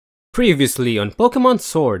Previously on Pokemon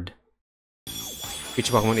Sword. Which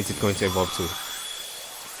Pokemon is it going to evolve to?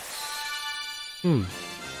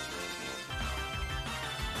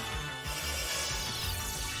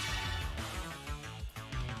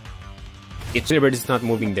 Its Shellder is not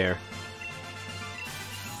moving there.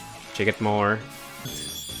 Check it more.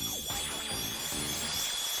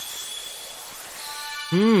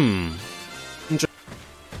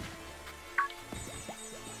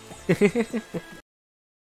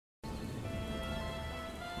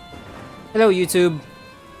 Hello YouTube!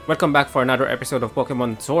 Welcome back for another episode of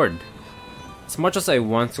Pokemon Sword. As much as I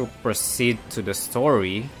want to proceed to the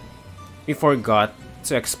story, we forgot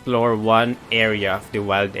to explore one area of the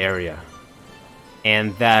wild area.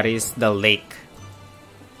 And that is the lake.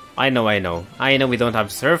 I know we don't have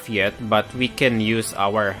surf yet, but we can use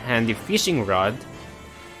our handy fishing rod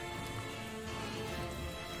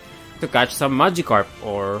to catch some Magikarp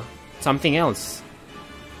or something else.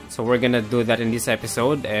 So we're gonna do that in this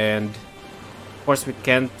episode, and of course we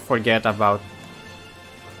can't forget about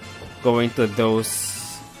going to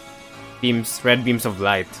those red beams of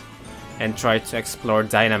light and try to explore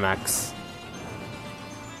Dynamax,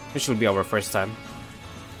 which will be our first time.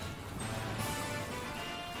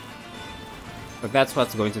 But that's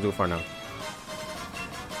what's going to do for now.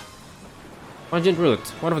 Pungent root,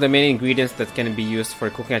 one of the main ingredients that can be used for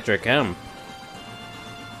cooking at your camp.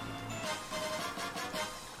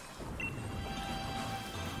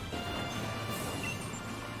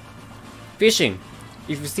 Fishing.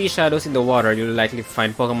 If you see shadows in the water, you'll likely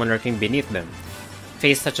find Pokemon lurking beneath them.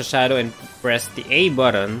 Face such a shadow and press the A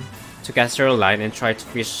button to cast your line and try to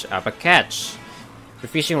fish up a catch. If your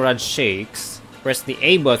fishing rod shakes, press the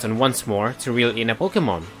A button once more to reel in a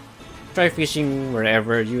Pokemon. Try fishing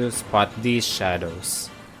wherever you spot these shadows.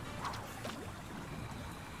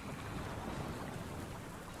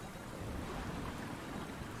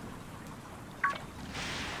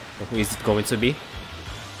 Who is it going to be?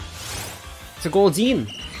 It's a Goldeen!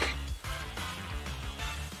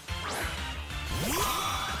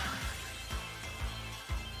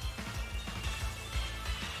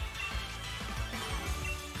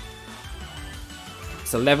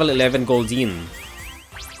 It's a level 11 Goldeen.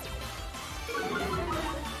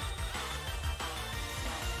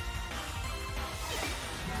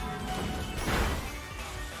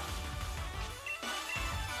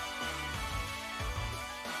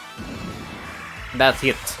 That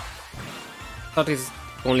hit. I thought it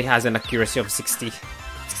only has an accuracy of 60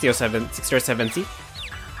 or 70.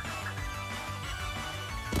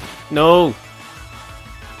 No!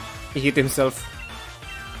 He hit himself.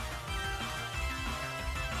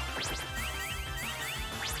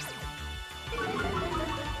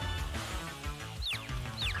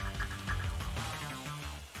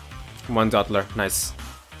 Come on, Dottler. Nice.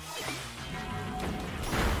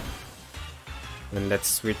 And let's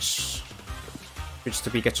switch to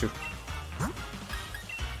Pikachu.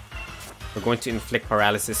 We're going to inflict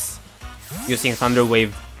paralysis using Thunder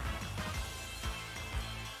Wave.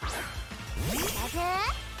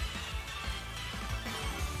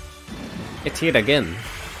 It hit again.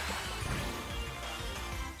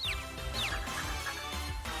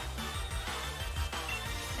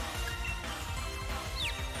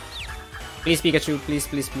 Please, Pikachu, please,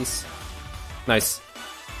 please, please. Nice.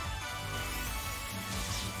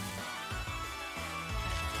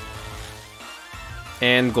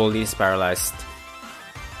 And Goldeen is paralyzed.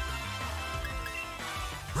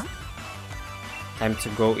 Time to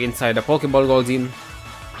go inside the Pokeball, Goldeen.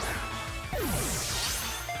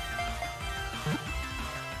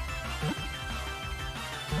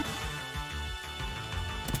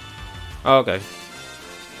 Okay.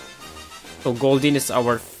 So Goldeen is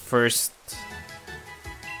our first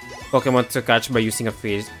Pokemon to catch by using a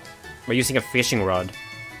fishing rod.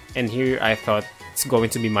 And here I thought it's going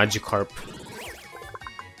to be Magikarp.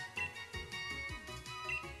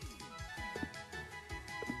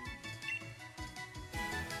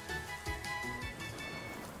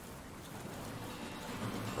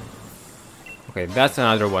 Okay, that's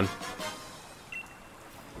another one.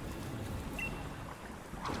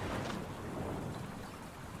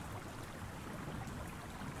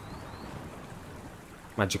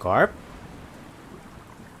 Magikarp?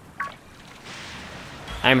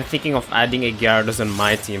 I'm thinking of adding a Gyarados on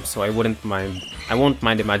my team, so I won't mind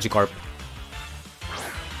the Magikarp.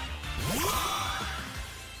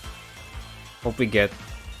 Hope we get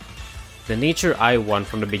the nature I want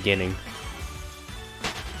from the beginning.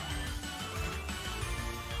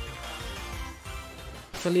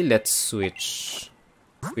 Actually, let's switch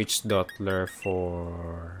Dottler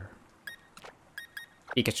for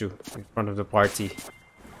Pikachu in front of the party.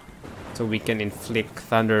 So we can inflict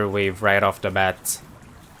Thunder Wave right off the bat.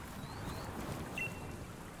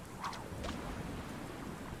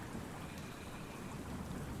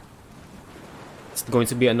 It's going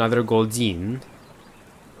to be another Goldeen.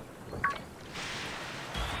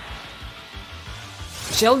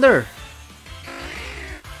 Shellder!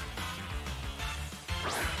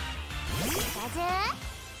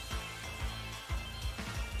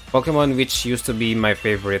 Pokemon which used to be my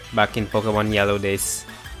favorite back in Pokemon Yellow days.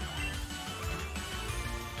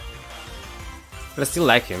 But I still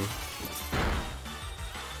like him.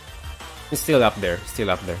 He's still up there,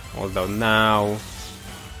 Although now...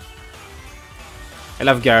 I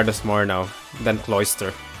love Gyarados more now than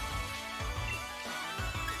Cloyster.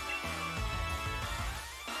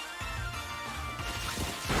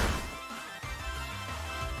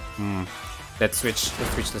 Let's switch.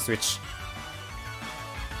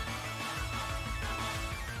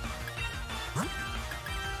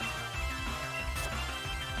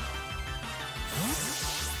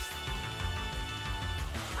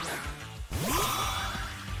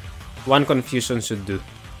 One confusion should do.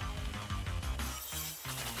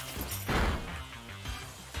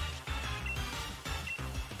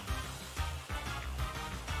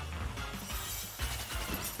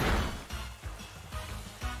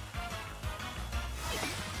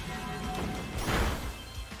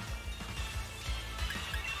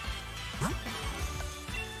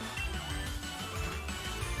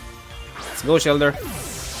 Let's go, Shellder.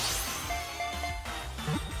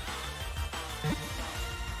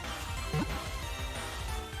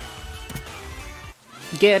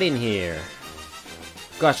 Get in here.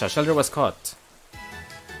 Gotcha, Shellder was caught.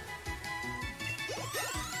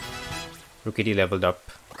 Rookie D leveled up.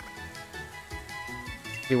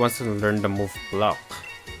 He wants to learn the move block.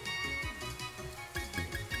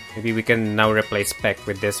 Maybe we can now replace Peck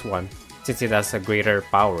with this one, since it has a greater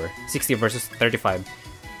power. 60 versus 35.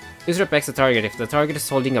 User pecks the target. If the target is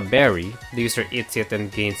holding a berry, the user eats it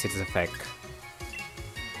and gains its effect.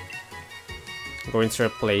 I'm going to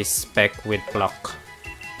replace Peck with Pluck,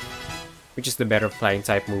 which is the better flying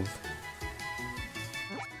type move.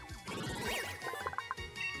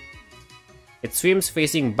 It swims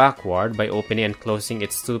facing backward by opening and closing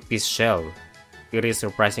its two-piece shell. It is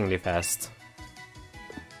surprisingly fast.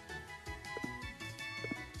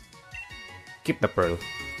 Keep the pearl.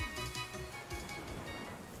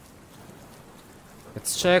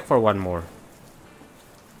 Let's check for one more.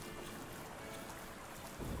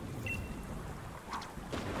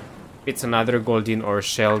 If it's another Goldeen or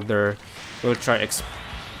Shellder, we'll try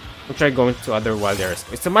going to other wild areas.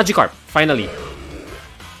 It's a Magikarp, finally.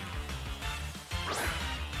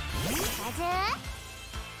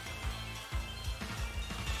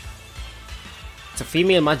 It's a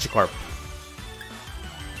female Magikarp.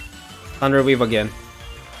 Thunder Wave again.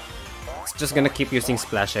 It's just gonna keep using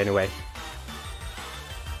Splash anyway.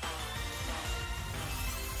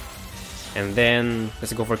 And then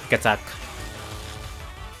let's go for Quick Attack.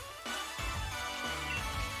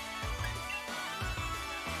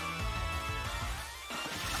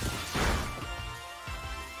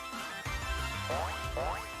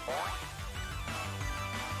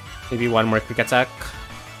 Maybe one more Quick Attack,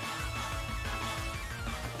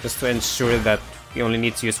 just to ensure that we only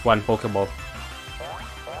need to use one Pokeball.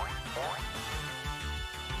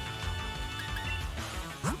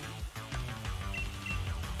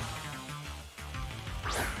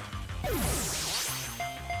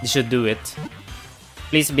 This should do it.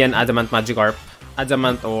 Please be an Adamant Magikarp.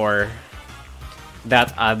 Adamant or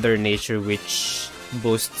that other nature which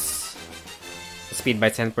boosts speed by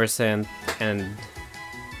 10% and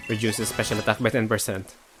reduces special attack by 10%.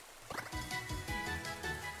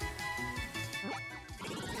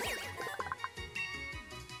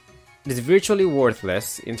 It is virtually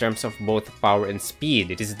worthless in terms of both power and speed.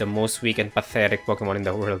 It is the most weak and pathetic Pokemon in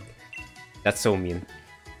the world. That's so mean.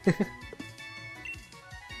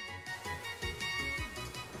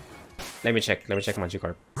 Let me check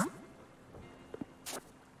Magikarp.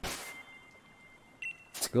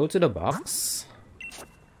 Let's go to the box.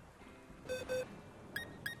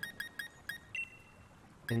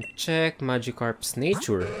 And check Magikarp's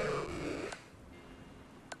nature.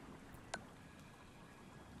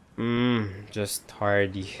 Just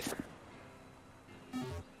hardy.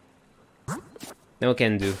 No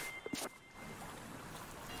can do.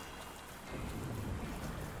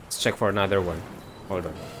 Let's check for another one. Hold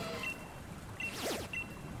on.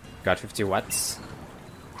 Got 50 watts.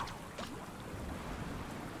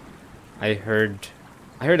 I heard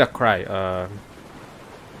a cry.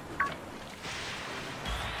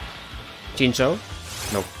 Chinchou?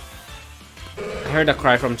 Nope. I heard a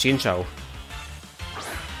cry from Chinchou.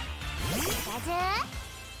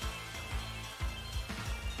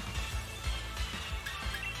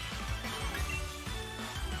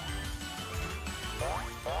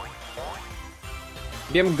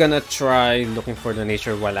 Maybe I'm gonna try looking for the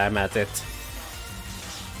nature while I'm at it.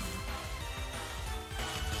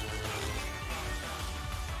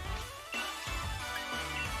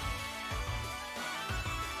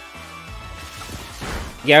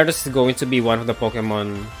 Gyarados is going to be one of the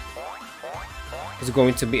Pokemon who's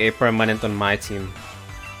going to be a permanent on my team.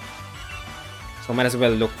 So might as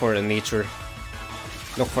well look for a nature.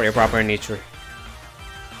 Look for a proper nature.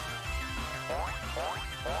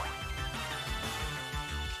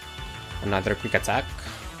 Another quick attack.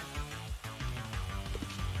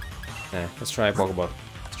 Let's try a Pokeball.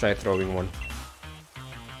 Let's try throwing one.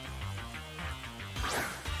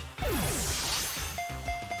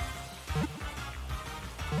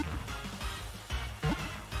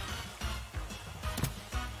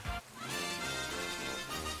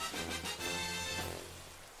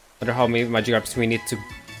 Wonder how many Magikarps we need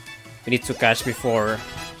to catch before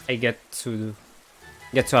I get to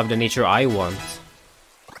have the nature I want.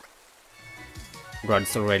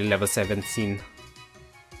 Grod's already level 17.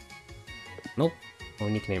 Nope. No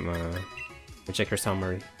nickname. We'll check your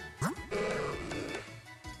summary.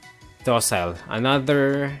 Docile.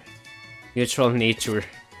 Another neutral nature.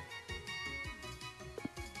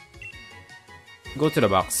 Go to the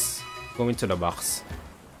box. Go into the box.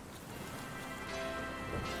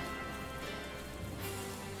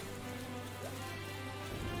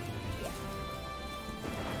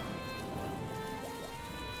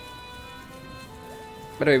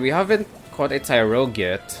 By the way, we haven't caught a Tyrogue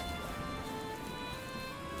yet.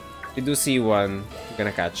 We do see one we're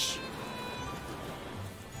gonna catch.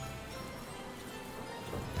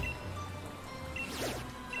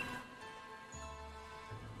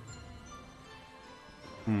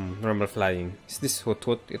 Normal flying. Is this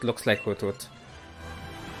Hoot? It looks like Hoot.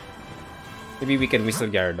 Maybe we can whistle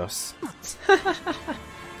Gyarados.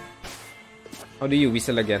 How do you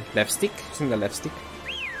whistle again? Left stick? Isn't the left stick?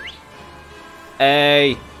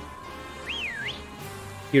 Hey!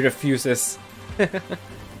 He refuses.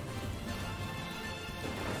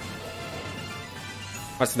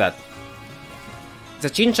 What's that? It's a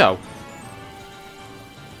Chinchou.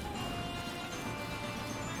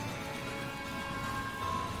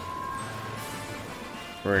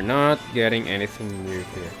 We're not getting anything new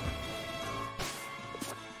here.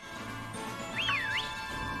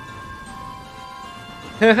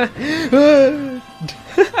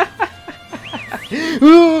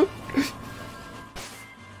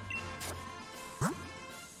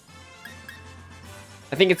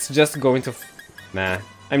 I think it's just going to... Nah,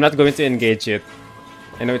 I'm not going to engage it.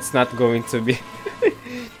 I know it's not going to be...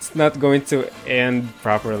 it's not going to end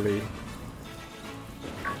properly.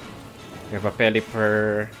 We have a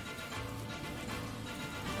Pelipper.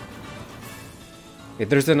 Okay,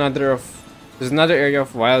 there's another area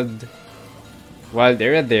of wild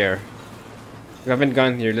area there. We haven't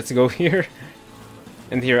gone here. Let's go here.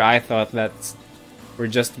 And here I thought that we're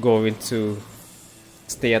just going to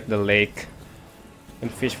stay at the lake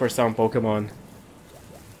and fish for some Pokemon.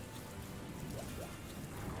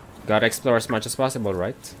 Gotta explore as much as possible,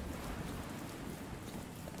 right?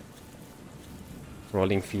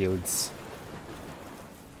 Rolling fields.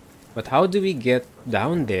 But how do we get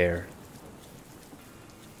down there?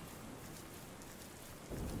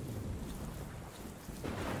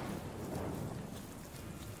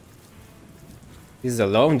 This is a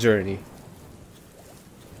long journey.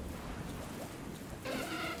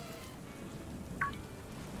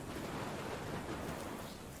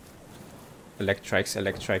 Electrikes.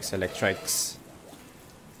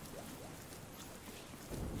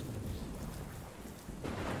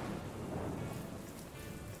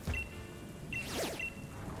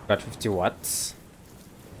 Got 50 watts.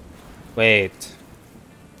 Wait.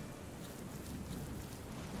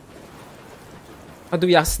 How do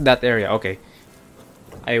we access that area? Okay.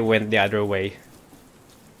 I went the other way.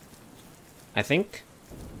 I think.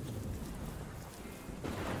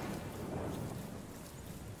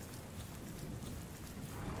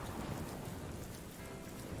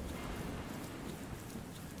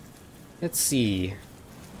 Let's see.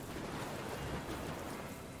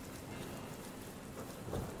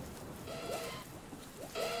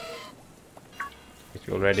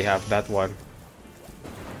 We already have that one.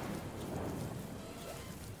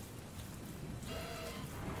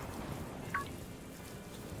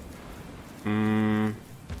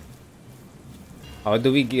 How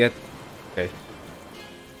do we get... Okay.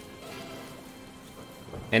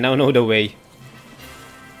 I now know the way.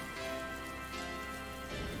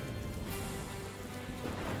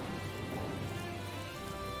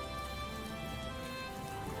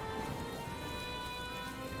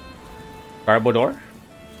 Carbodor?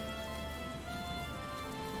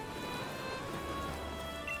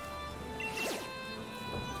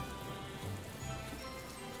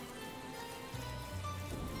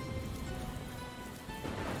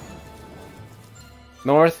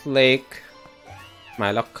 North Lake.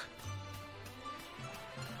 My luck.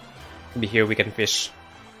 Maybe here we can fish.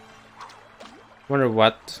 Wonder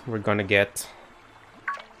what we're gonna get.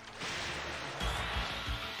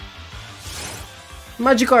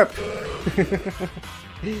 Magikarp!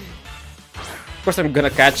 Of course I'm gonna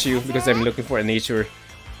catch you because I'm looking for a nature.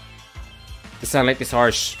 The sunlight is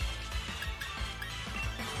harsh.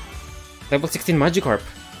 Level 16 Magikarp.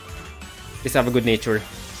 Please have a good nature.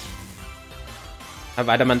 Have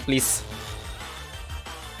adamant, please.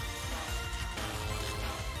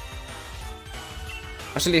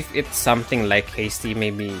 Actually, if it's something like hasty,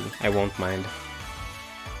 maybe I won't mind.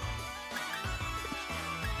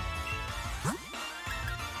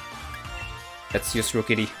 Let's use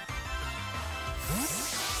Rookidee.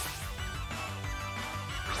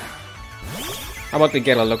 How about we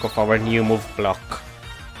get a look of our new move block?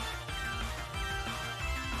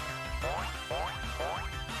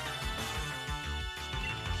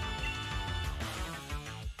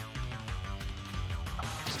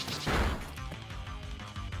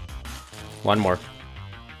 One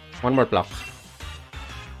more block.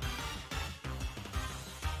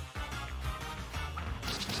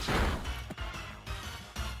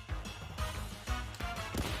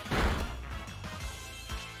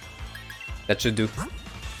 That should do.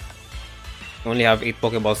 Only have 8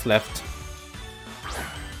 Pokeballs left.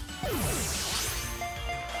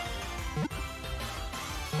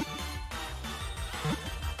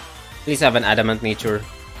 Please have an adamant nature.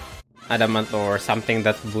 Adamant or something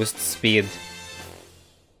that boosts speed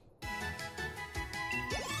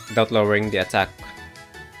without lowering the attack.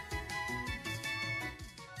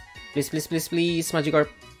 Please, please, please, please, Magikarp.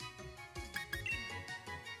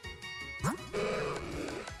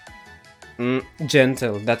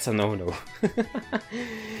 Gentle, that's a no-no.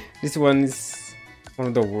 This one is one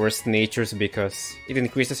of the worst natures because it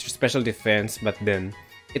increases your special defense, but then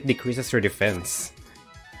it decreases your defense.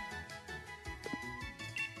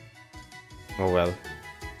 Oh well.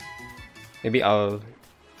 Maybe I'll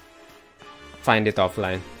find it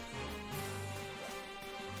offline.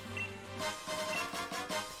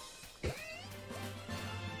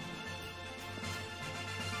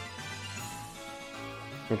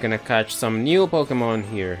 We're gonna catch some new Pokemon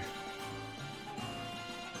here.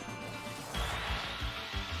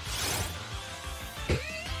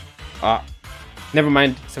 Ah, never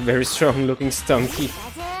mind. It's a very strong looking Stunky.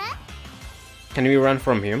 Can we run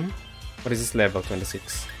from him? What is his level?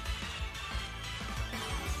 26.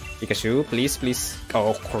 Pikachu, please, please.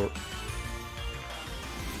 Oh,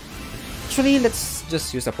 actually, let's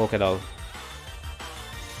just use a Pokédoll.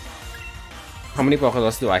 How many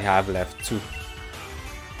Pokédolls do I have left? 2.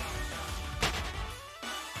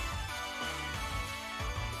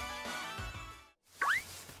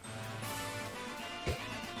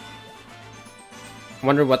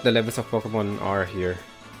 Wonder what the levels of Pokemon are here.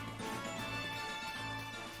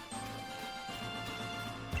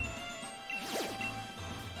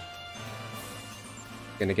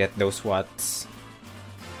 Gonna get those watts.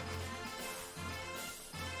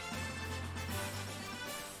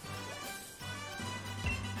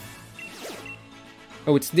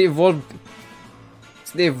 Oh, it's the evolved.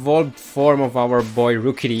 It's the evolved form of our boy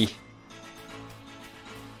Rookidee.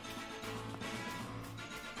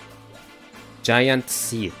 Giant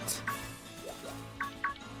Seat.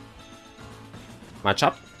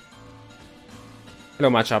 Matchup?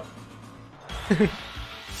 Hello, Matchup.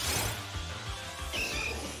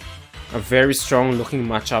 A very strong looking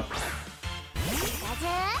Matchup.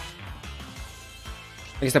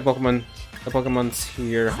 I guess the Pokemons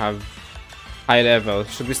here have high level.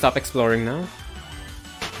 Should we stop exploring now?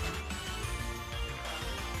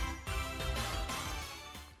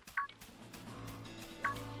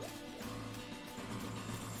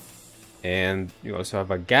 And you also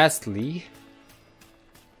have a Ghastly.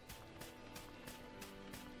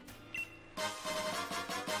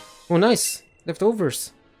 Oh, nice!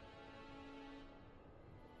 Leftovers.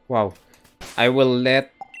 Wow. I will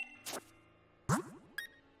let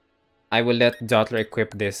Dottler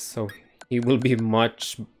equip this, so he will be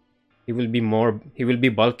bulkier.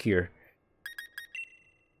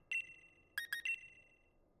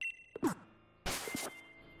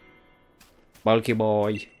 Bulky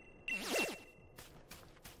boy.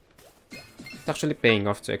 It's actually paying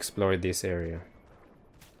off to explore this area.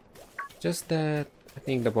 Just that I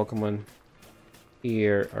think the Pokemon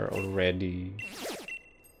here are already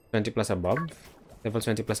 20 plus above? Level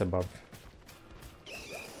 20 plus above.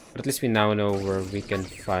 But at least we now know where we can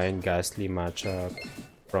find Ghastly, Matchup,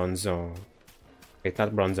 Bronzong. Wait,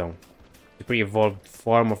 not Bronzong. The pre-evolved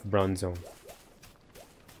form of Bronzong.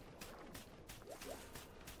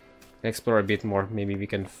 Explore a bit more. Maybe we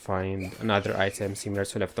can find another item similar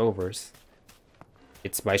to leftovers.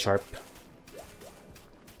 It's by Sharp.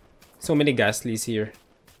 So many Ghastlies here.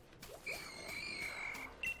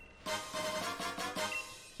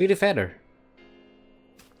 Really feather.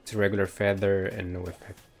 It's a regular feather and no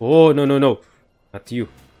effect. Oh, no, no, no. Not you.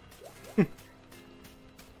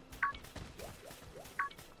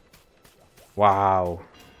 Wow.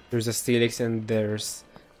 There's a Steelix and there's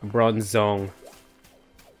a Bronzong.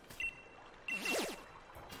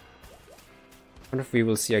 I wonder if we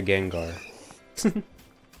will see a Gengar.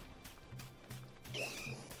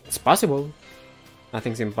 It's possible.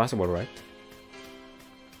 Nothing's impossible, right?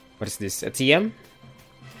 What is this? A TM?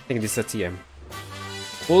 I think this is a TM.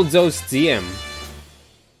 Bulldoze TM.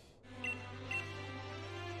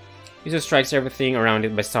 User strikes everything around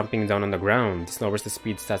it by stomping down on the ground. This lowers the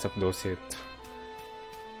speed stats of those hit.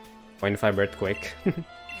 0.5 Earthquake.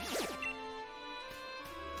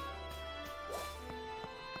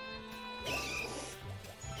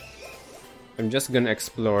 I'm just gonna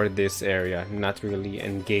explore this area, not really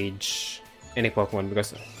engage any Pokemon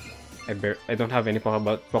because I don't have any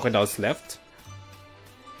Pokédolls left.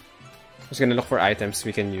 Just gonna look for items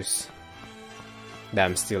we can use.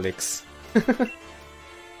 Damn, Steelix.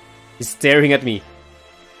 He's staring at me.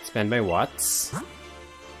 Spend my watts.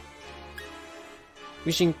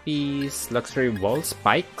 Wishing Piece, Luxury Ball,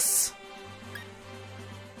 Spikes.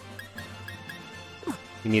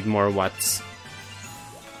 We need more watts.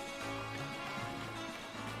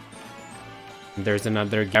 There's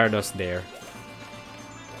another Gyarados there.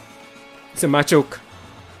 It's a Machoke.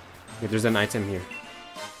 Okay, there's an item here.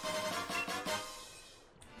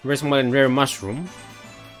 Rare Small and Rare Mushroom.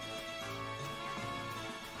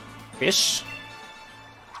 Fish.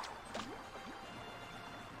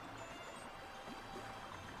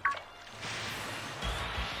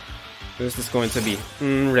 What is this going to be?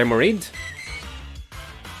 Remoraid?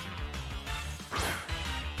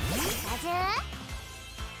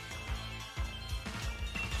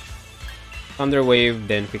 Thunder Wave,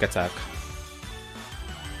 then Quick Attack.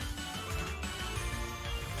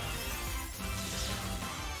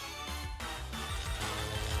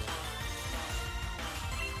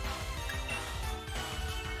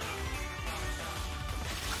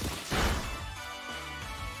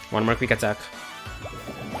 One more Quick Attack.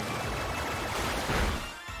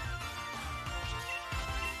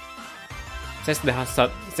 Says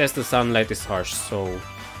the sunlight is harsh, so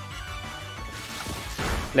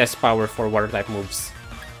less power for water type moves.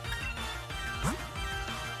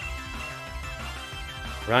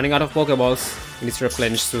 Running out of Pokeballs. It needs to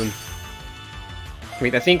replenish soon.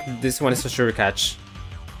 Wait, I think this one is a sure catch.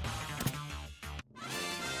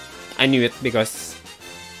 I knew it because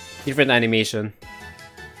different animation.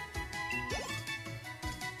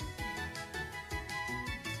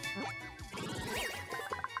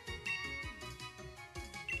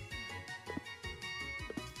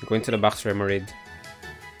 Going to the box Remoraid.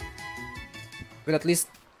 But at least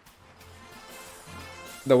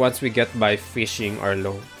the ones we get by fishing are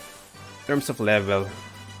low in terms of level.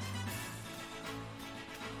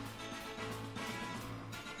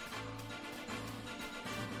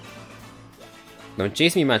 Don't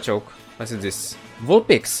chase me, Machoke. What is this?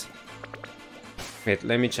 Vulpix! Wait,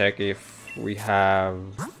 let me check if we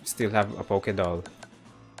still have a Pokédoll.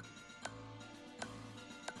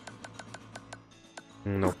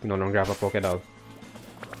 Nope, no longer have a Pokédoll.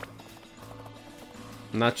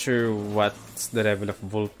 Not sure what's the level of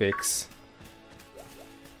Vulpix.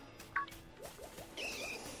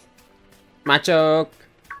 Machoke!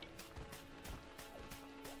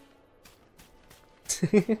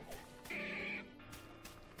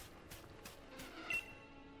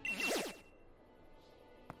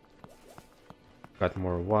 Got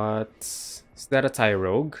more watts. Is that a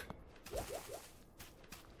Tyrogue? I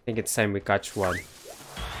think it's time we catch one.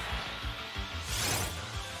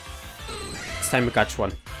 It's time we catch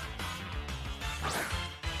one.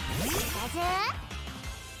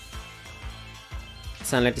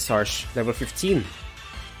 Sunlight is harsh. Level 15.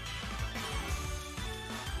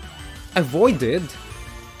 Avoided?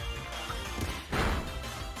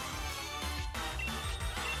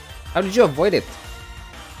 How did you avoid it?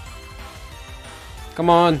 Come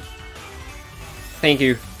on. Thank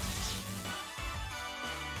you.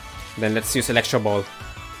 Then let's use Electro Ball.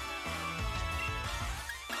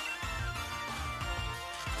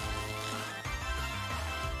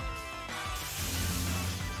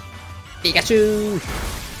 Pikachu!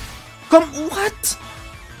 Come, what?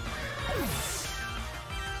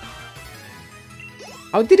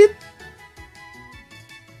 How did it?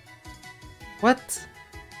 What?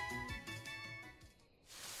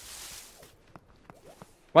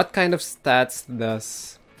 What kind of stats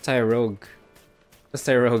does Tyrogue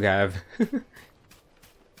have?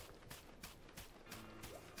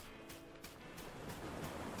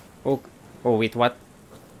 Oh, oh wait, what?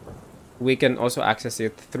 We can also access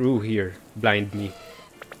it through here. Blind me.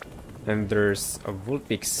 And there's a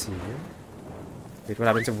Vulpix here. Wait, what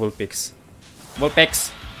happens to Vulpix?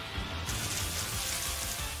 Vulpix!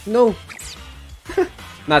 No!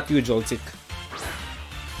 Not you, Joltik.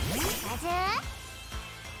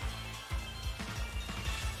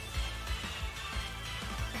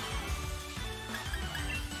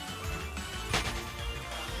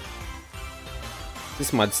 This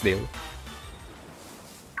is Mudsdale.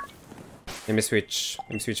 Let me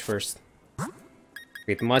switch first.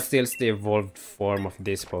 Wait, Mudsdale's the evolved form of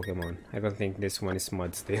this Pokemon. I don't think this one is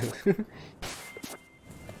Mudsdale.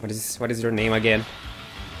 What is your name again?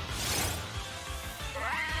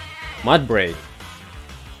 Mudbray.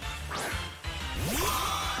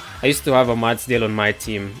 I used to have a Mudsdale on my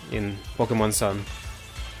team in Pokemon Sun.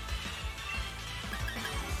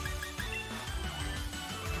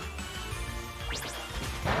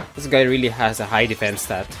 This guy really has a high defense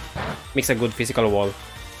stat. Makes a good physical wall.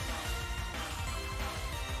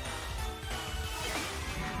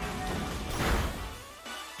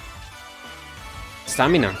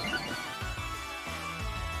 Stamina.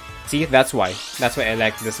 See, that's why. That's why I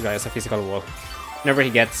like this guy as a physical wall. Whenever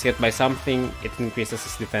he gets hit by something, it increases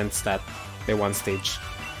his defense stat by 1 stage.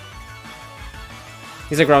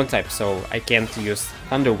 He's a ground type, so I can't use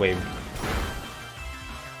Thunder Wave.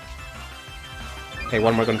 Okay,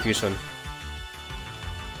 one more confusion.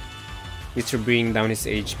 Need to bring down his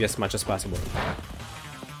HP as much as possible.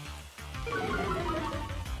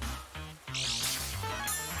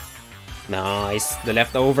 Nice, the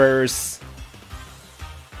leftovers.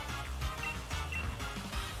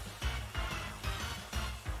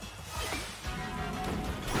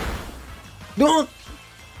 No.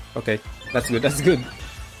 Okay, that's good. That's good.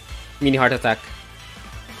 Mini heart attack.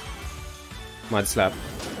 Mud slap.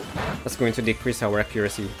 That's going to decrease our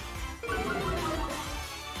accuracy.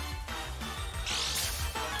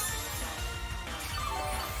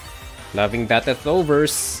 Loving that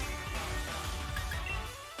leftovers.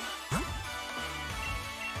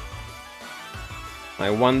 I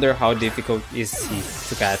wonder how difficult is he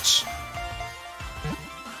to catch.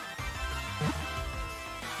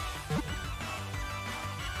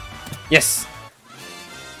 Yes!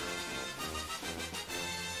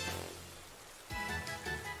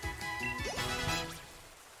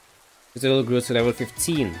 It will grow to level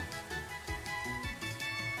 15.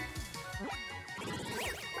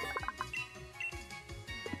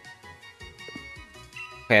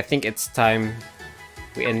 Okay, I think it's time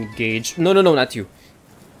we engage. No, not you.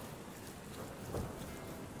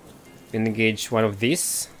 Engage one of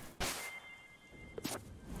these.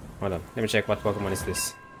 Hold on, let me check what Pokemon is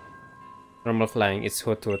this. Normal flying, it's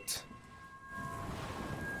Hoot Hoot.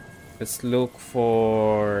 Let's look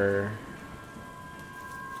for...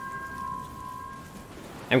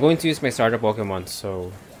 I'm going to use my starter Pokemon,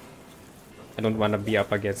 so I don't want to be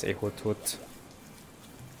up against a Hoot Hoot.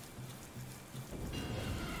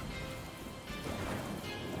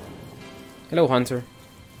 Hello, Hunter.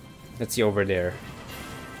 Let's see over there.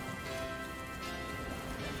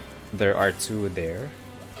 There are 2 there.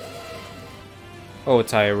 Oh,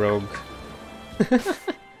 Tyrogue.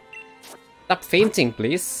 Stop fainting,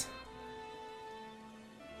 please.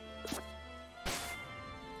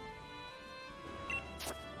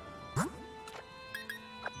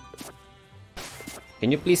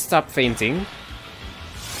 Can you please stop fainting?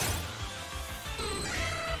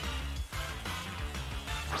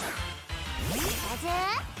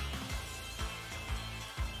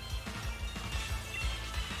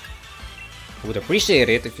 I would appreciate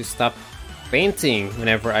it if you stop fainting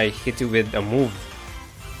whenever I hit you with a move.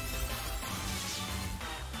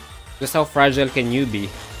 Just how fragile can you be?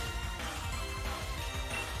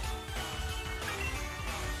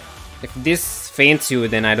 If this faints you,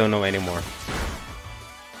 then I don't know anymore.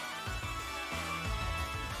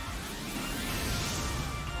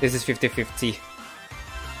 This is 50-50.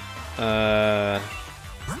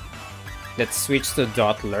 Let's switch to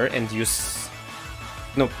Dottler and use...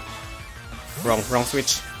 Nope. Wrong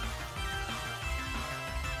switch.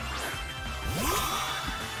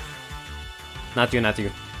 Not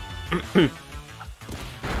you.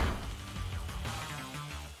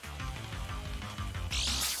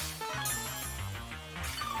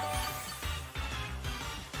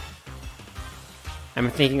 I'm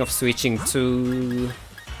thinking of switching to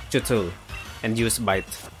Jutul and use Bite.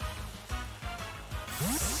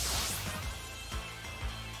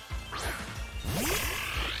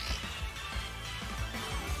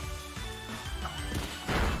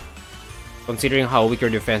 Considering how weak your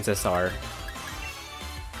defenses are,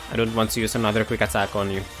 I don't want to use another quick attack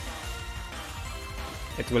on you.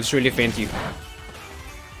 It will surely faint you.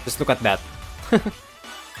 Just look at that.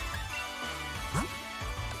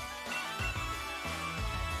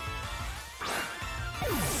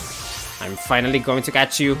 I'm finally going to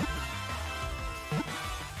catch you.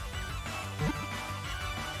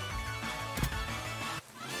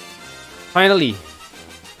 Finally!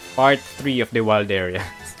 Part 3 of the wild area.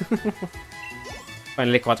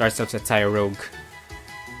 Finally caught ourselves a Tyrogue.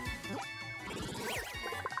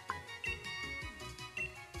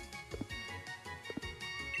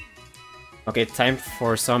 Okay, time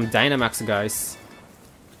for some Dynamax, guys.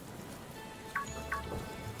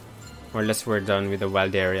 More or less we're done with the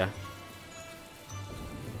wild area.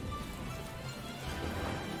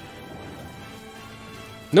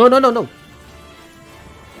 No, no, no, no!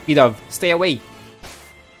 Pidove, stay away!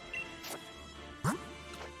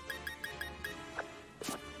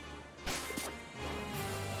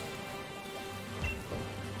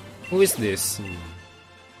 Who is this?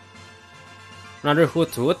 Another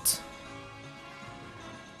Hoot Hoot?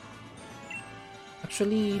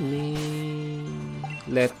 Actually,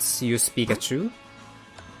 let's use Pikachu.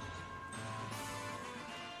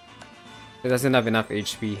 It doesn't have enough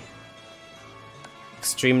HP.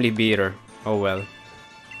 Extremely bitter. Oh well.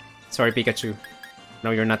 Sorry, Pikachu.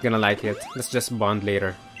 No, you're not gonna like it. Let's just bond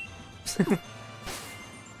later.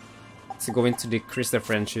 It's going to decrease the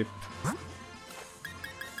friendship.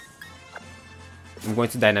 I'm going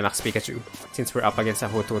to Dynamax Pikachu, since we're up against a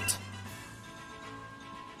Hoot Hoot.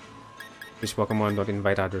 Which Pokemon, don't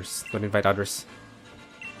invite others. Don't invite others.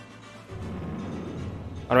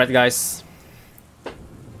 Alright guys.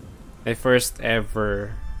 My first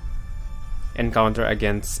ever encounter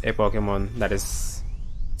against a Pokemon that is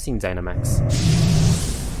using Dynamax.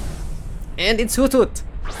 And it's Hoot Hoot!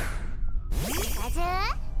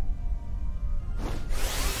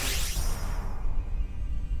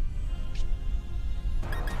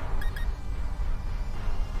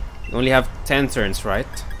 You only have 10 turns, right?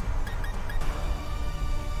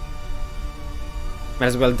 Might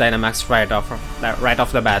as well Dynamax right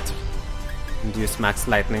off the bat and use Max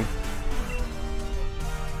Lightning.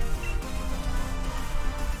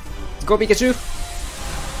 Let's go, Pikachu!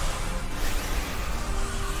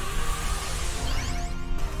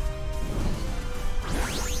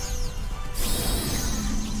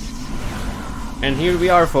 And here we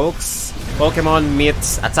are, folks. Pokemon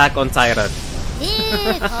meets Attack on Titan.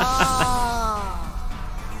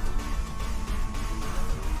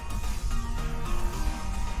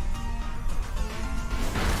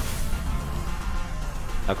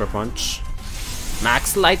 Sucker Punch.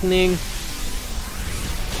 Max Lightning.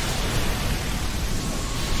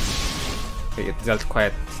 Okay, it dealt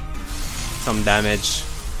quite some damage.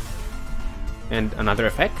 And another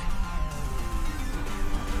effect.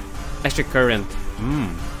 Electric Current.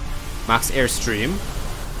 Max Airstream.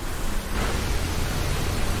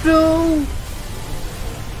 No!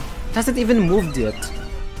 It hasn't even moved yet.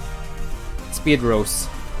 Speed Rose.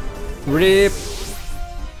 RIP!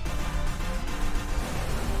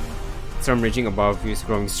 Storm raging above you is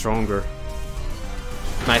growing stronger.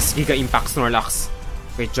 Nice Giga Impact Snorlax.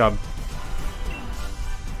 Great job.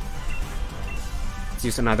 Let's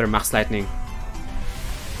use another Max Lightning.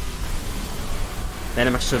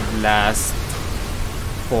 Dynamax should last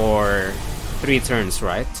for 3 turns,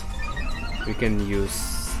 right? We can use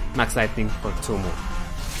Max Lightning for 2 more.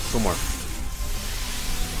 2 more.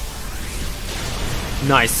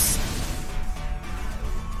 Nice!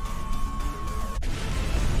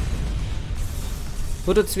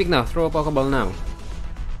 Hoot Hoot's weak now. Throw a Pokeball now.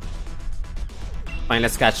 Fine,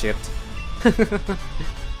 let's catch it.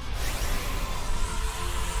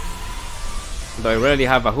 Though I rarely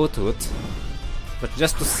have a Hoot Hoot, but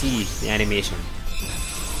just to see the animation.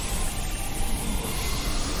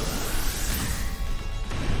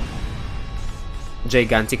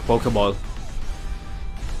 Gigantic Pokeball.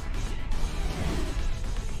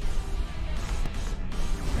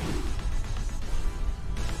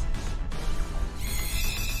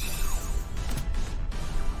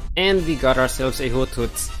 And we got ourselves a Hoot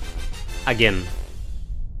Hoot again.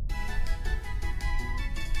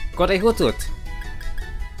 Got a Hoot Hoot.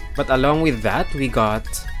 But along with that, we got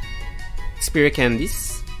Spirit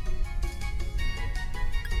Candies,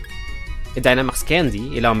 a Dynamax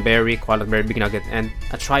Candy, a Lumberry, Quality Berry, Big Nugget, and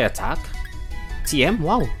a Tri-Attack. TM?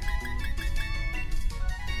 Wow!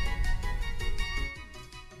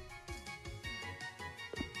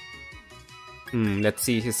 Let's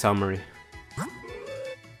see his summary.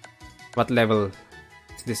 What level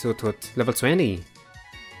is this Hoot Hoot? Level 20.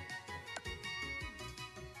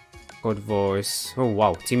 Code voice. Oh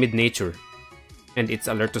wow, timid nature. And it's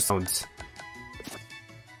alert to sounds.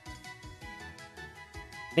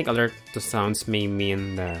 I think alert to sounds may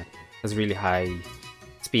mean that has really high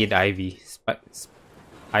speed IV.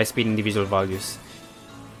 High speed individual values.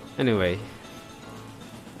 Anyway.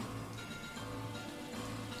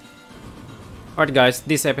 Alright guys,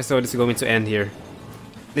 this episode is going to end here.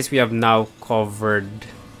 At least we have now covered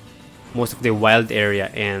most of the wild area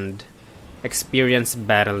and experienced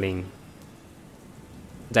battling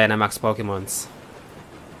Dynamax Pokemons.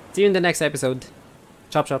 See you in the next episode.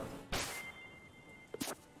 Chop chop.